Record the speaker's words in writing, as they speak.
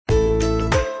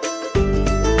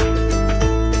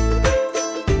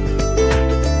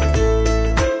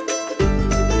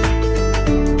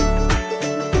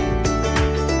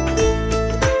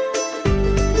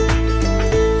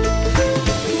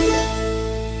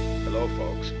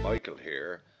Hello folks, Michael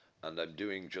here, and I'm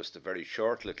doing just a very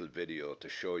short little video to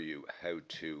show you how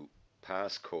to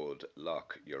passcode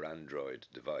lock your Android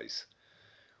device.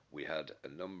 We had a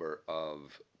number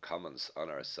of comments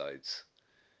on our sites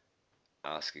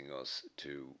asking us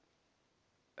to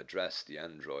address the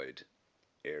Android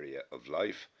area of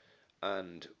life,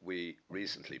 and we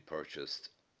recently purchased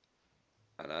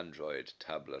an Android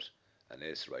tablet, an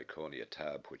Acer Iconia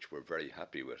tab, which we're very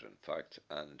happy with in fact,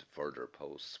 and further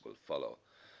posts will follow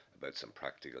about some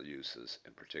practical uses,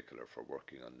 in particular for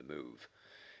working on the move.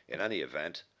 In any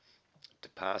event, to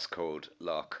passcode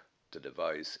lock the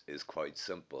device is quite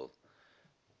simple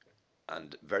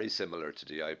and very similar to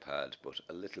the iPad, but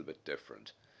a little bit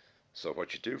different. So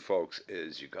what you do, folks,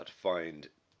 is you've got to find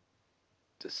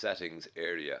the settings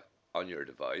area on your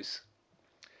device,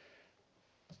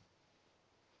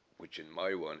 which in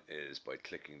my one is by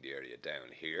clicking the area down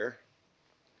here,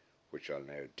 which I'll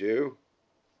now do,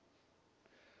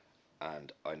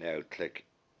 and I now click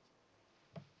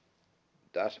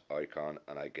that icon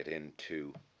and I get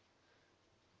into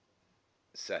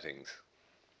settings,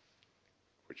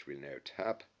 which we'll now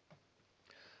tap,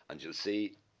 and you'll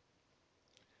see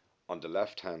on the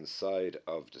left hand side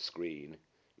of the screen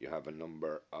you have a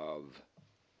number of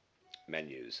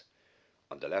menus.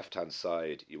 On the left hand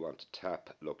side you want to tap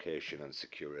location and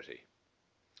security,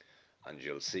 and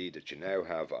you'll see that you now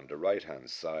have on the right hand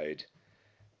side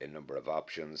a number of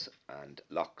options, and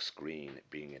lock screen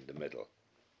being in the middle.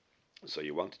 So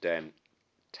you want to then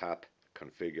tap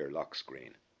configure lock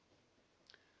screen,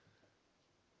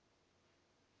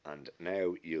 and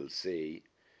now you'll see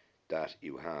that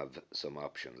you have some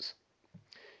options.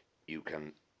 You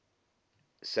can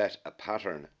set a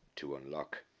pattern to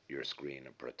unlock your screen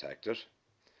and protect it,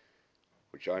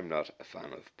 which I'm not a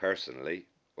fan of personally,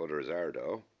 others are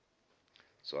though,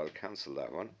 so I'll cancel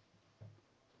that one.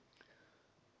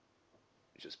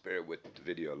 Just bear with the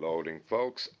video loading,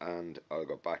 folks, and I'll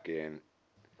go back in,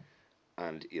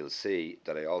 and you'll see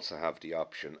that I also have the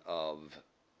option of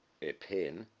a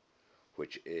PIN,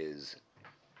 which is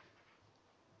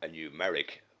a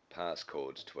numeric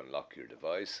passcode to unlock your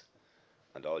device,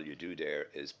 and all you do there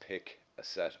is pick a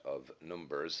set of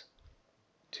numbers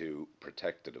to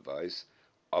protect the device.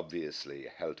 Obviously, a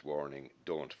health warning,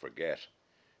 don't forget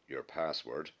your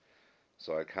password,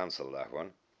 so I cancel that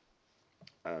one.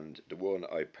 And the one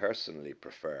I personally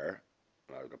prefer,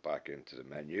 and I'll go back into the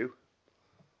menu,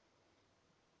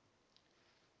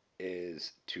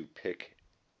 is to pick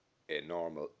a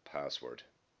normal password.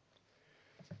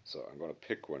 So I'm going to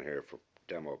pick one here for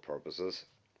demo purposes.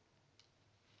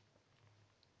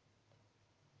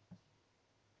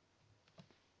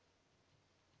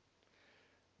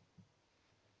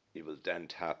 You will then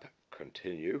tap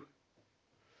continue.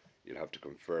 You'll have to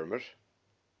confirm it.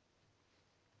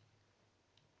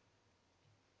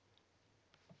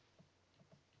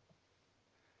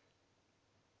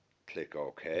 Click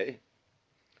OK,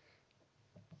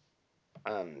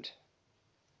 and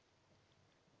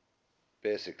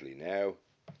basically now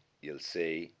you'll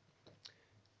see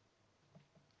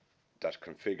that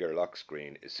configure lock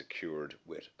screen is secured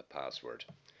with a password.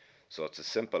 So it's as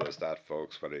simple as that,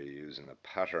 folks, whether you're using a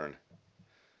pattern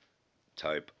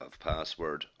type of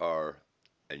password or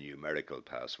a numerical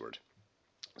password.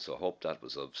 So I hope that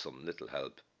was of some little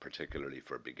help, particularly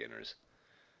for beginners.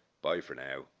 Bye for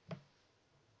now.